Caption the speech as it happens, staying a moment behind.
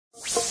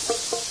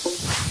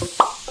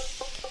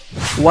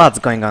What's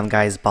going on,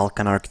 guys?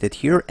 Balkan Architect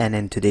here, and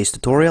in today's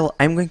tutorial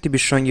I'm going to be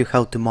showing you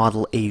how to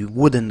model a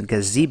wooden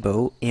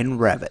gazebo in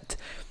Revit.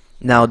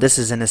 Now this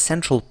is an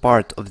essential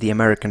part of the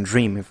American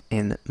dream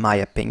in my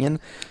opinion.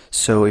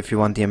 So if you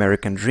want the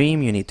American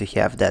dream, you need to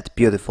have that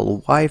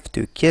beautiful wife,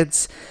 2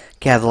 kids,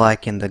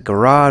 Cadillac in the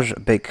garage, a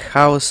big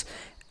house,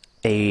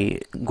 a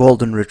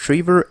golden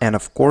retriever, and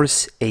of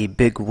course a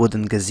big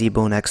wooden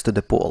gazebo next to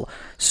the pool.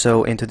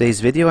 So in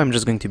today's video I'm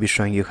just going to be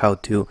showing you how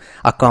to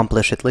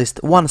accomplish at least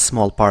one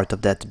small part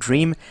of that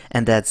dream,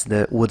 and that's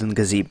the wooden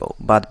gazebo.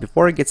 But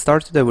before I get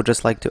started, I would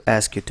just like to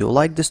ask you to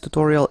like this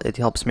tutorial. It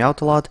helps me out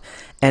a lot,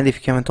 and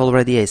if you haven't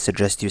already, I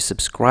suggest you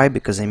subscribe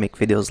because I make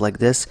videos like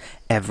this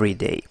every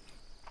day.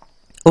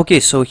 Okay,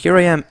 so here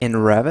I am in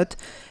Revit,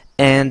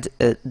 and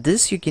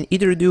this you can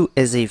either do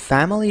as a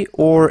family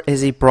or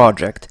as a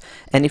project.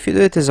 And if you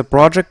do it as a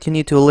project, you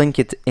need to link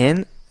it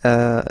in,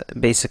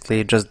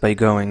 basically just by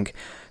going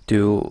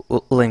to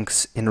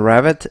links in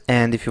Revit.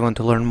 And if you want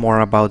to learn more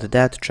about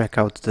that, check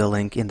out the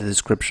link in the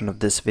description of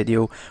this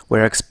video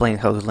where I explain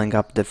how to link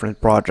up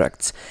different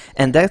projects.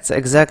 And that's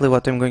exactly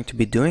what I'm going to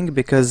be doing,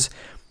 because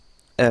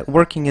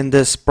working in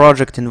this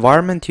project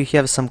environment, you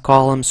have some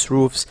columns,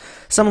 roofs,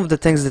 some of the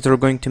things that are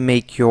going to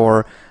make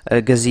your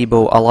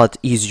gazebo a lot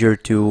easier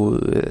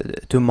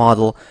to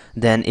model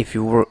than if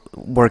you were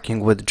working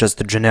with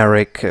just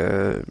generic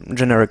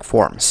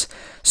forms.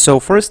 So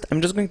first,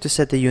 I'm just going to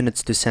set the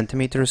units to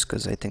centimeters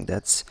because I think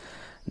that's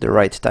the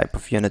right type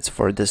of units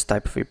for this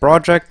type of a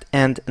project.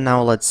 And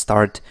now let's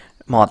start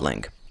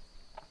modeling.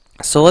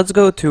 So let's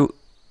go to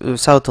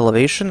south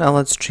elevation and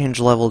let's change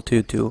level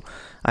 2 to,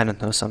 I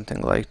don't know, something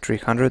like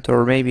 300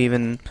 or maybe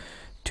even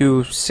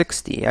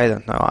 260. I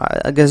don't know.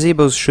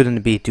 Gazebos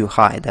shouldn't be too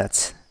high,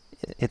 that's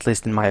at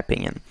least in my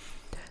opinion.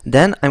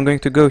 Then I'm going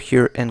to go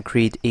here and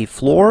create a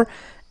floor,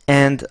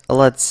 and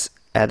let's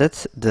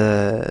edit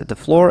the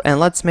floor and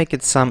let's make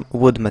it some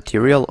wood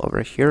material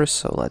over here.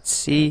 So let's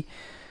see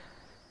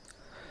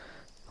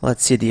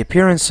the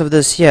appearance of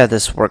this. Yeah,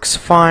 this works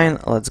fine.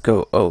 Let's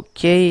go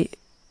OK,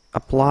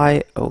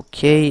 apply,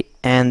 OK,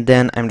 and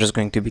then I'm just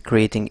going to be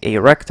creating a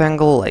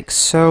rectangle like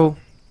so,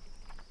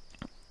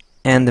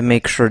 and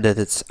make sure that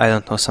it's, I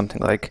don't know,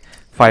 something like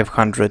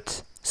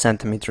 500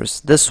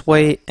 centimeters this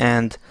way,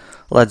 and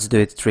let's do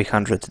it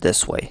 300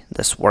 this way.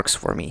 This works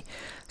for me.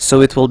 So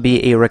it will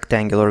be a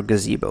rectangular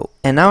gazebo.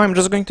 And now I'm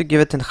just going to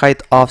give it a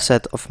height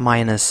offset of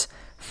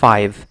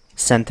 -5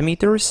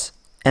 centimeters,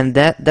 and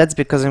that's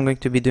because I'm going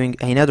to be doing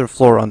another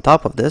floor on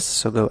top of this.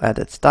 So go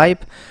edit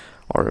type,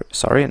 or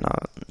sorry, no,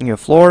 new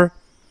floor,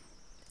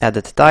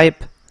 edit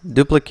type,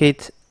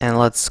 duplicate, and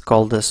let's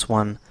call this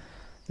one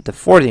the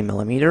 40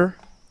 millimeter.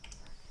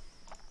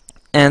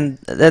 And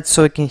that's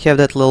so it can have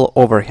that little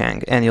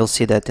overhang, and you'll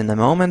see that in a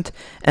moment.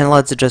 And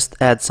let's just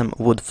add some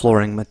wood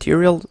flooring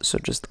material. So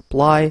just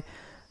apply,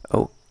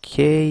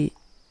 OK,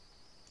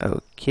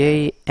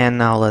 OK, and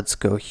now let's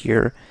go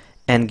here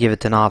and give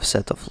it an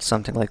offset of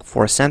something like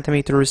 4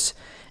 centimeters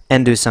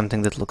and do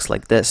something that looks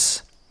like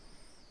this.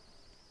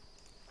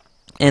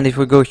 And if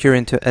we go here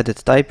into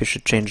edit type, you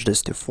should change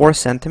this to 4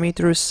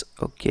 centimeters.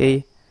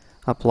 OK,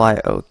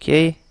 apply,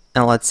 OK,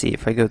 and let's see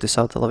if I go to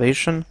south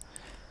elevation.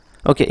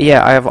 Okay,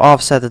 yeah, I have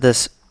offset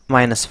this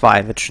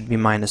 -5. It should be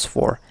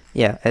 -4.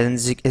 Yeah, and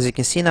as you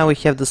can see now, we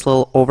have this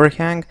little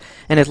overhang,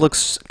 and it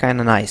looks kind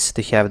of nice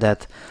to have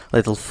that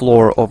little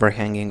floor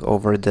overhanging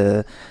over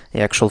the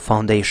actual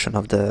foundation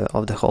of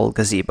the whole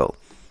gazebo.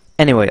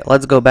 Anyway,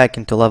 let's go back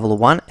into level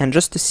 1, and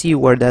just to see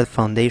where that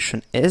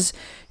foundation is,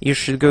 you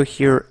should go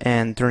here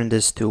and turn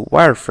this to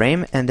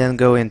wireframe, and then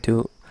go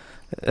into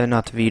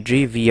not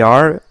VG,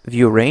 VR,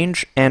 view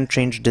range, and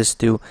change this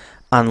to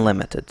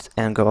unlimited,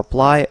 and go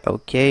apply,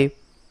 OK.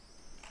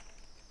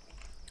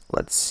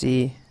 Let's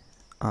see,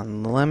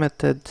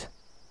 unlimited,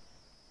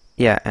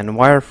 yeah, and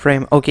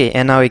wireframe. Okay,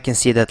 and now you can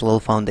see that little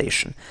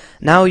foundation.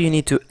 Now you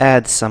need to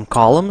add some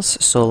columns,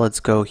 so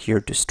let's go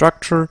here to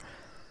structure,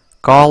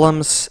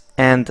 columns,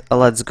 and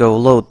let's go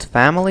load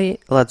family.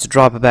 Let's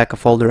drop back a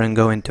folder and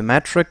go into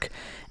metric,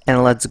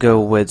 and let's go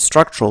with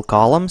structural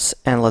columns,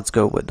 and let's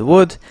go with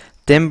wood,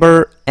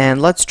 timber,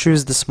 and let's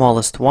choose the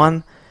smallest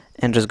one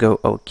and just go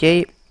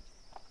OK,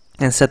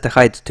 and set the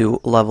height to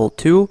level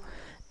 2,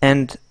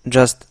 and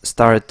just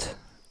start.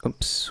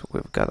 Oops,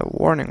 we've got a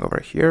warning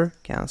over here,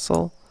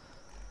 cancel.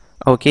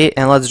 Okay,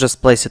 and let's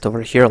just place it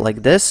over here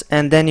like this,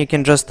 and then you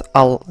can just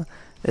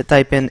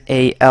type in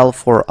AL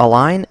for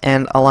align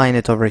and align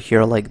it over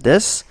here like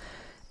this,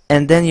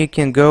 and then you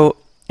can go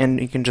and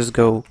you can just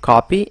go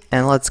copy,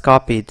 and let's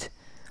copy it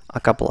a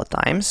couple of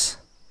times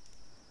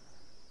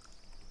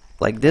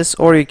like this,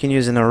 or you can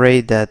use an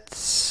array,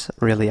 that's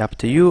really up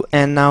to you.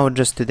 And now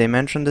just to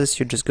dimension this,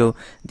 you just go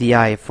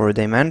DI for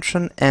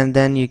dimension, and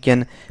then you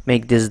can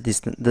make these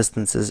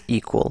distances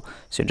equal.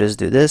 So just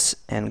do this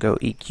and go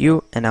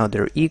EQ, and now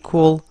they're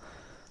equal.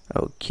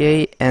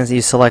 Okay, and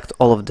you select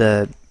all of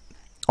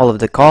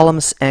the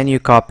columns and you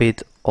copy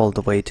it all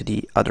the way to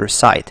the other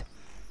side.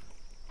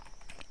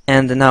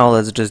 And now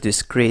let's just do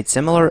create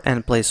similar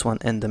and place one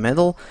in the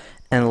middle,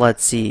 and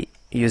let's see,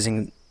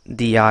 using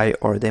DI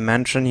or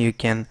dimension, you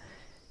can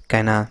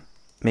kinda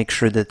make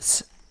sure that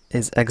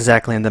it's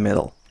exactly in the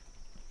middle.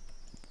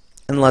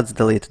 And let's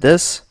delete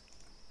this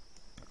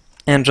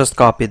and just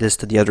copy this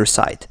to the other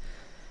side.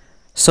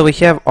 So we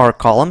have our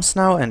columns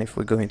now, and if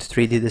we go into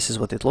 3D, this is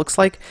what it looks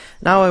like.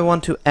 Now I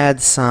want to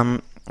add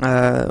some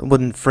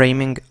wooden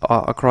framing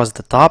across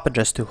the top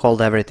just to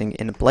hold everything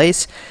in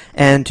place,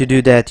 and to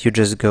do that you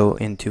just go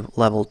into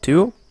level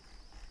 2.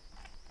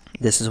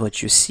 This is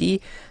what you see.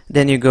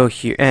 Then you go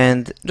here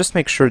and just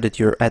make sure that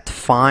you're at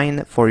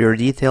fine for your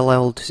detail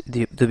level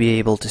to be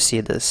able to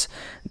see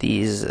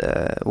these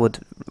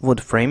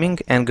wood framing,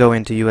 and go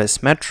into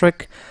US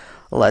metric.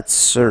 Let's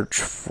search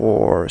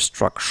for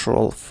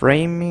structural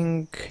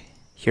framing.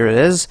 Here it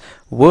is,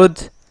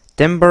 wood,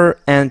 timber,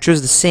 and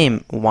choose the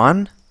same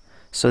one,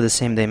 so the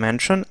same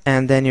dimension,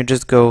 and then you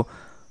just go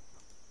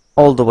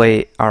all the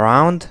way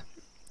around,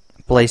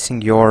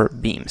 placing your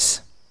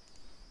beams.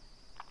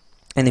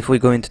 And if we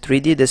go into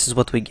 3D, this is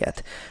what we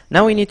get.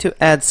 Now we need to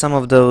add some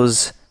of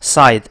those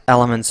side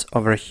elements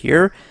over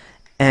here,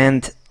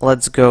 and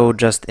let's go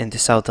just into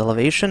south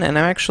elevation, and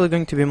I'm actually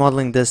going to be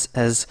modeling this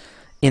as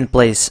in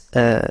place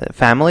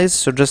families,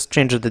 so just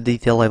change the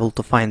detail level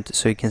to fine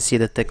so you can see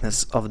the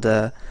thickness of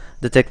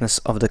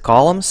the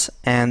columns,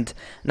 and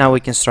now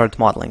we can start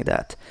modeling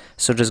that.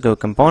 So just go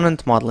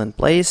component, model in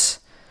place.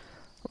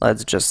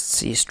 Let's just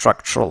see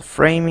structural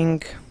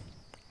framing.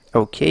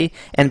 Okay,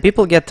 and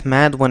people get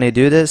mad when I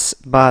do this,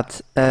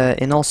 but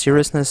in all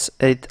seriousness,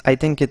 I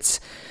think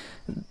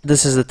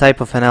this is the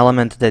type of an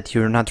element that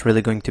you're not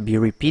really going to be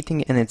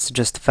repeating, and it's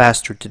just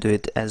faster to do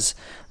it as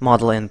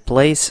model in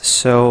place,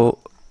 so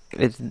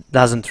it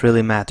doesn't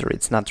really matter.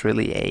 It's not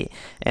really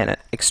an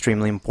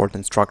extremely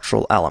important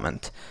structural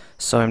element.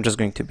 So I'm just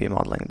going to be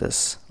modeling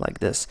this like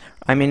this.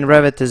 I mean,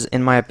 Revit is,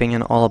 in my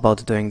opinion, all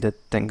about doing the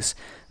things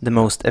the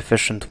most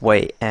efficient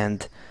way,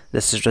 and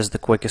this is just the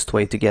quickest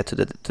way to get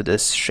to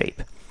this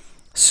shape.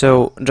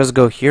 So just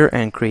go here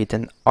and create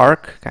an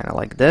arc, kind of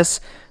like this,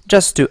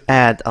 just to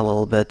add a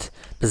little bit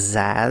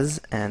pizzazz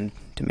and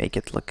to make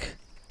it look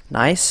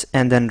nice,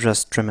 and then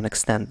just trim and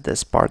extend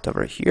this part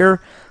over here.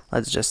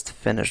 Let's just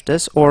finish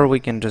this, or we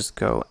can just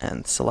go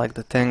and select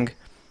the thing,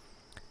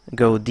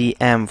 go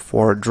DM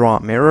for draw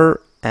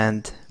mirror,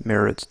 and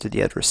mirror it to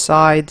the other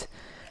side,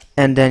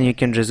 and then you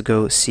can just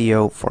go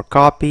CO for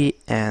copy,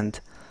 and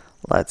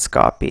let's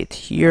copy it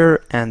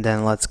here, and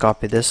then let's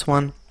copy this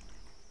one,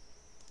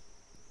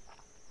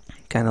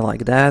 kind of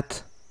like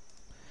that.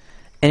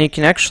 And you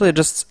can actually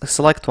just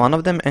select one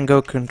of them and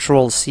go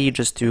Control C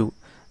just to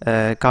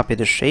copy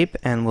the shape,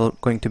 and we're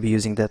going to be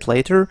using that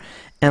later.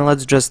 And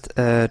let's just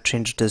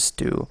change this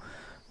to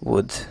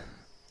wood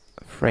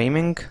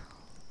framing,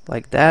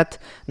 like that.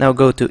 Now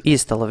go to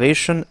east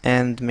elevation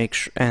and make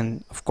sure,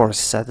 and of course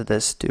set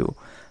this to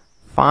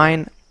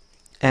fine.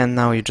 And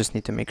now you just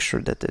need to make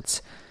sure that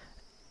it's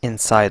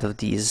inside of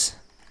these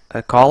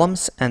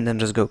columns, and then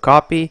just go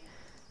copy,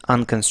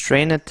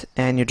 unconstrain it,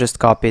 and you just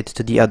copy it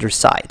to the other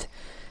side.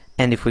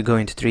 And if we go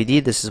into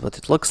 3D, this is what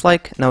it looks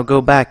like. Now go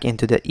back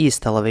into the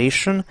east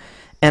elevation,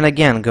 and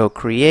again go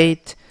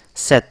create,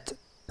 set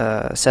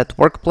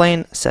work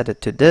plane, set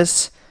it to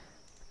this,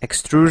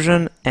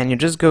 extrusion, and you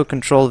just go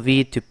Control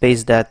V to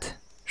paste that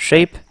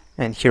shape,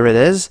 and here it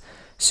is.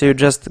 So you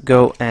just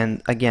go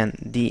and again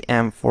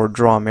DM for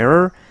draw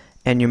mirror,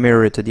 and you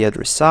mirror it to the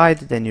other side.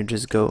 Then you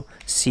just go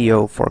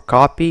CO for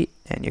copy,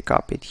 and you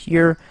copy it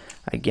here.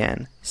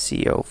 Again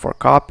CO for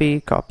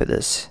copy, copy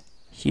this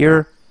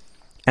here,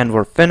 and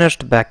we're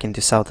finished. Back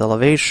into south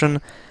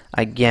elevation,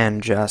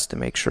 again just to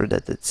make sure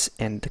that it's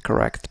in the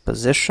correct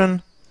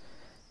position,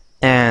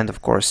 and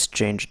of course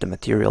change the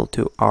material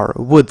to our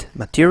wood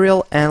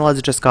material, and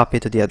let's just copy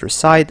it to the other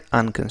side,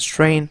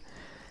 unconstrain,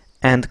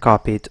 and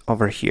copy it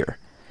over here.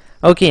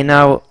 Okay,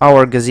 now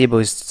our gazebo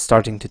is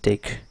starting to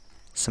take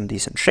some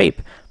decent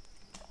shape.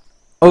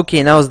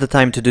 Okay, now is the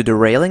time to do the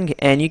railing,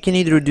 and you can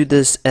either do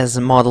this as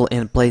a model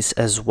in place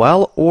as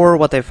well, or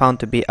what I found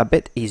to be a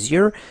bit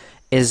easier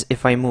is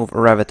if I move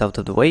Revit out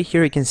of the way.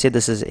 Here you can see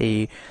this is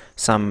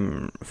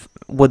some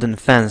wooden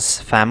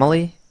fence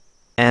family,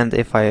 and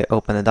if I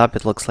open it up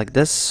it looks like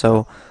this.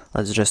 So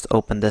let's just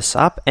open this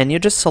up, and you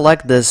just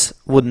select this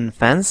wooden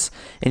fence,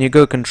 and you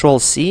go Control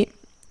C,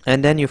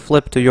 and then you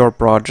flip to your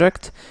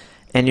project,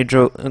 and you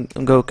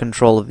go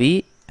Control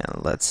V,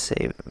 and let's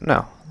save.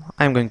 No,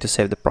 I'm going to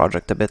save the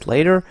project a bit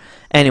later.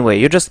 Anyway,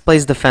 you just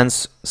place the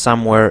fence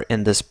somewhere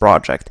in this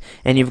project,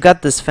 and you've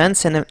got this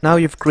fence, and now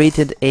you've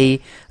created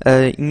a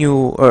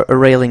new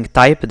railing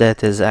type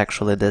that is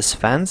actually this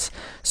fence.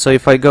 So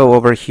if I go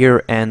over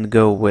here and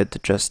go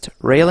with just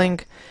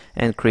railing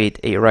and create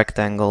a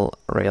rectangle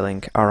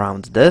railing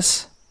around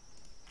this,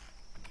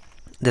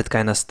 that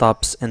kind of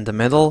stops in the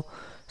middle.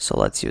 So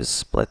let's use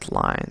split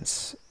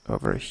lines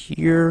over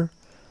here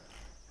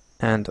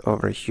and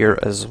over here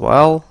as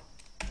well,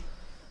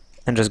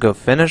 and just go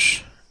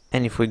finish.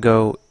 And if we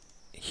go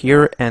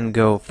here and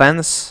go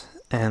fence,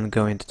 and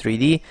go into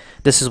 3D,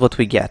 this is what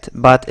we get.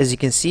 But as you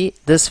can see,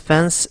 this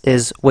fence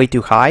is way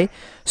too high,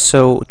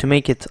 so to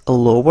make it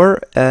lower,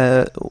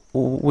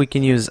 we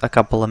can use a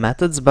couple of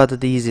methods,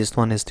 but the easiest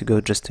one is to go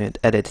just to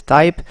edit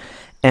type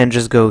and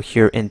just go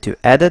here into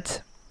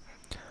edit,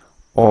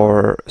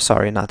 or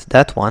sorry, not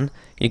that one.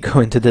 You go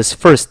into this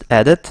first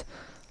edit,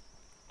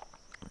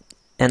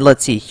 and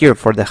let's see here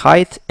for the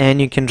height, and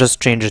you can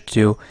just change it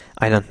to,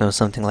 I don't know,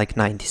 something like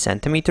 90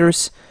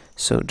 centimeters.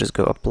 So just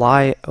go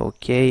apply,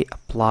 OK,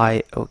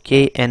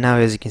 and now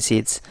as you can see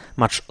it's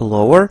much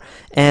lower,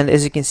 and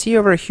as you can see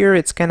over here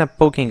it's kind of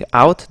poking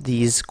out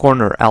these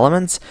corner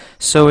elements.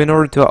 So in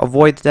order to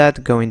avoid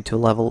that, go into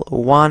level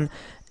 1,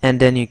 and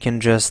then you can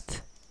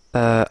just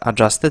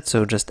adjust it,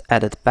 so just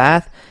edit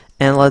path,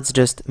 and let's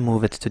just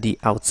move it to the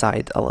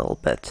outside a little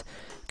bit,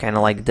 kind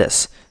of like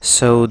this,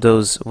 so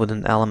those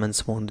wooden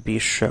elements won't be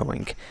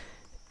showing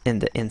in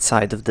the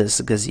inside of this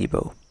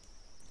gazebo.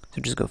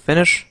 So just go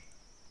finish.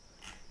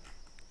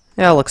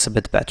 Yeah, looks a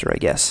bit better, I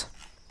guess.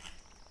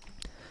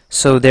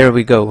 So there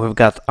we go, we've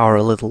got our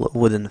little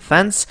wooden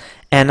fence,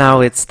 and now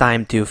it's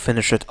time to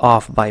finish it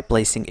off by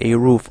placing a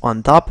roof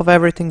on top of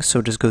everything.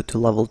 So just go to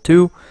level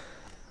 2,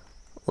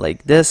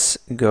 like this,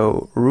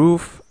 go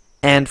roof,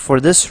 and for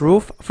this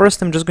roof,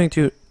 first I'm just going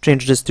to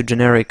change this to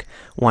generic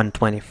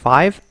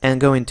 125 and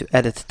go into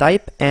edit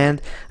type,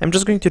 and I'm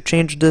just going to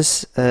change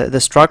this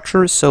the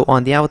structure, so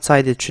on the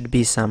outside it should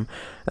be some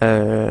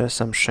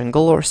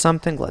shingle or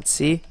something, let's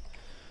see.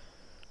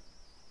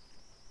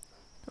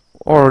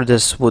 Or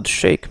this wood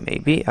shake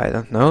maybe, I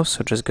don't know,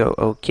 so just go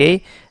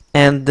OK,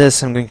 and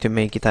this I'm going to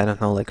make it, I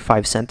don't know, like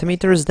 5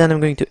 centimeters. Then I'm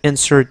going to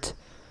insert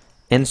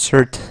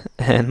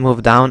and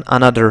move down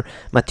another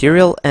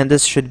material, and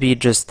this should be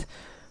just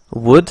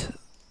wood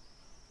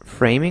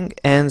framing,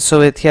 and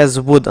so it has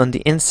wood on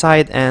the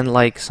inside and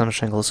like some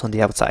shingles on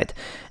the outside.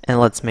 And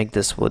let's make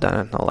this wood, I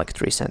don't know, like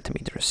 3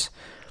 centimeters.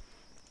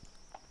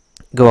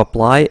 Go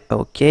apply,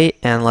 OK,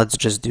 and let's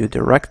just do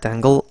the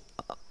rectangle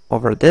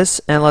over this,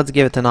 and let's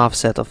give it an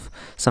offset of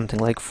something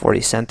like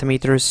 40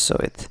 centimeters so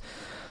it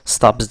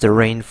stops the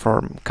rain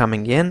from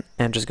coming in,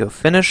 and just go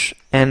finish.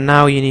 And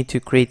now you need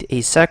to create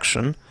a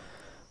section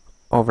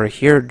over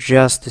here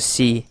just to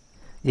see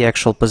the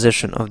actual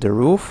position of the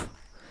roof.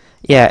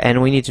 Yeah,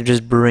 and we need to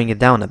just bring it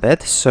down a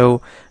bit,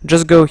 so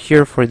just go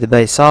here for the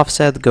base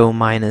offset, go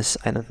minus,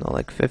 I don't know,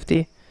 like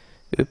 50,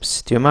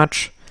 oops, too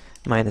much,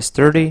 minus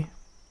 30,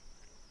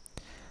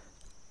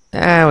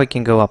 and we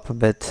can go up a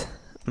bit,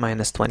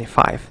 minus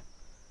 25.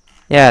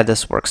 Yeah,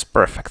 this works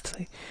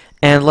perfectly.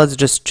 And let's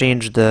just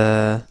change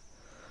the,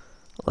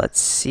 let's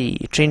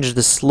see, change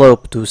the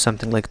slope to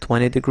something like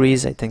 20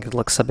 degrees. I think it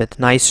looks a bit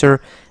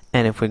nicer.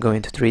 And if we go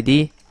into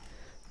 3D,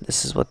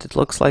 this is what it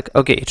looks like.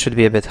 Okay, it should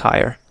be a bit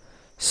higher.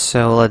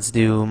 So let's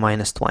do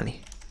minus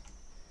 20.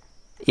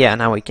 Yeah,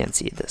 now we can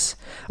see this.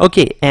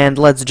 Okay, and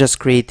let's just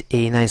create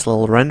a nice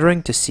little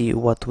rendering to see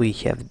what we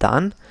have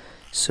done.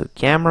 So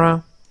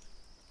camera,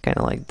 kind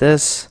of like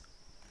this.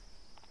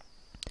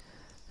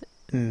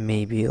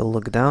 Maybe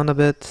look down a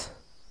bit.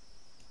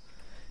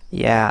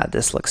 Yeah,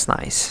 this looks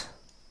nice.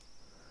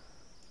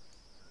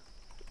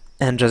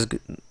 And just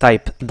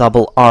type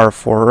double R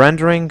for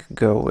rendering,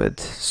 go with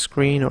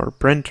screen or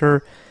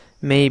printer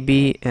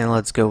maybe, and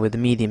let's go with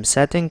medium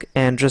setting,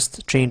 and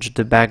just change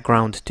the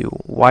background to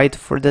white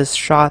for this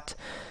shot,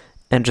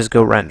 and just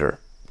go render.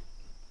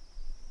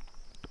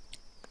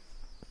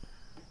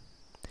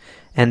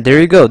 And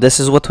there you go, this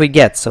is what we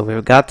get. So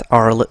we've got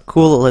our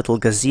cool little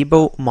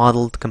gazebo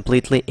modeled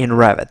completely in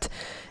Revit.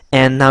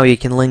 And now you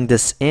can link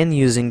this in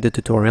using the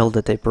tutorial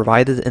that I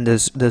provided in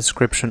the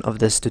description of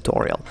this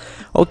tutorial.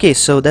 Okay,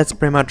 so that's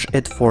pretty much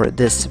it for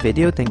this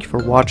video. Thank you for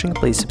watching.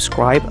 Please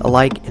subscribe,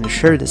 like, and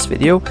share this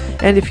video.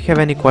 And if you have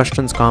any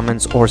questions,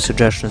 comments, or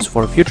suggestions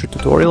for future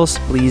tutorials,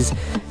 please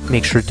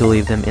make sure to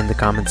leave them in the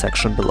comment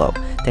section below.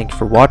 Thank you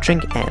for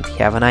watching and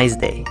have a nice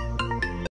day.